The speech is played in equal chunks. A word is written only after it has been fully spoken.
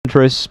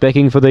Huntress,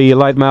 specking for the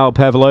late male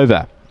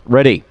Pavlova.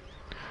 Ready.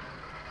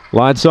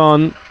 Lights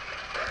on.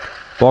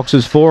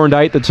 Boxes 4 and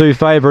 8, the two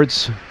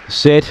favourites.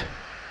 Set.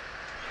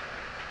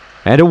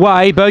 And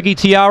away, Bogey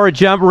Tiara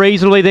jumped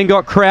reasonably, then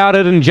got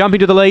crowded and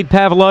jumping to the lead,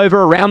 Pavlova.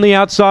 Around the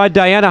outside,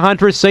 Diana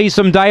Huntress sees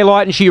some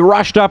daylight and she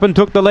rushed up and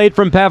took the lead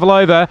from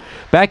Pavlova.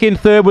 Back in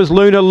third was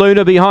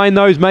Luna. Behind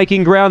those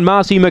making ground,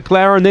 Marcy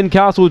McLaren, then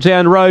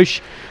Castletown Roche.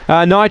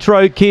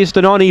 Nitro kissed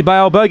and Oni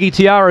Bale. Bogey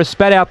Tiara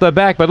spat out the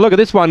back, but look at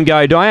this one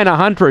go. Diana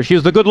Huntress, she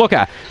was the good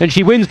looker, and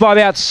she wins by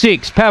about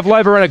 6.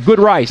 Pavlova ran a good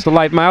race. The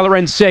late mailer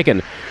ran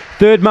second.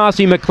 Third,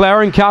 Marcy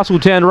McLaren.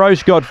 Castletown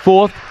Roche got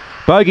fourth.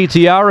 Bogey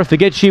Tiara,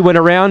 forget she went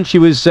around. She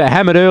was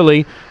hammered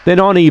early.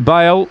 Then Oni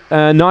Bale,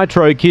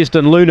 Nitro kissed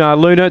and Luna.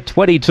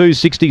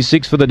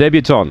 22.66 for the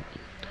debutante.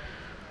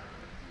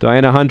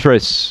 Diana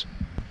Huntress.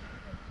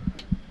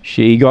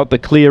 She got the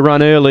clear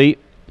run early.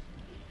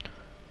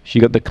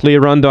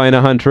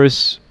 Diana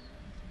Huntress.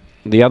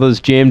 The others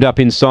jammed up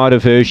inside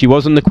of her. She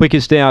wasn't the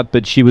quickest out,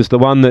 but she was the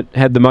one that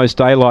had the most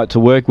daylight to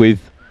work with.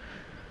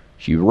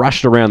 She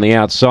rushed around the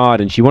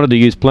outside and she wanted to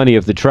use plenty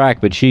of the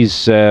track, but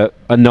she's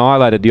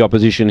annihilated the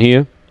opposition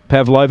here.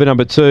 Pavlova,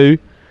 number 2.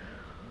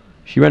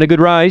 She ran a good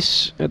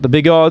race at the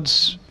big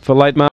odds for late March.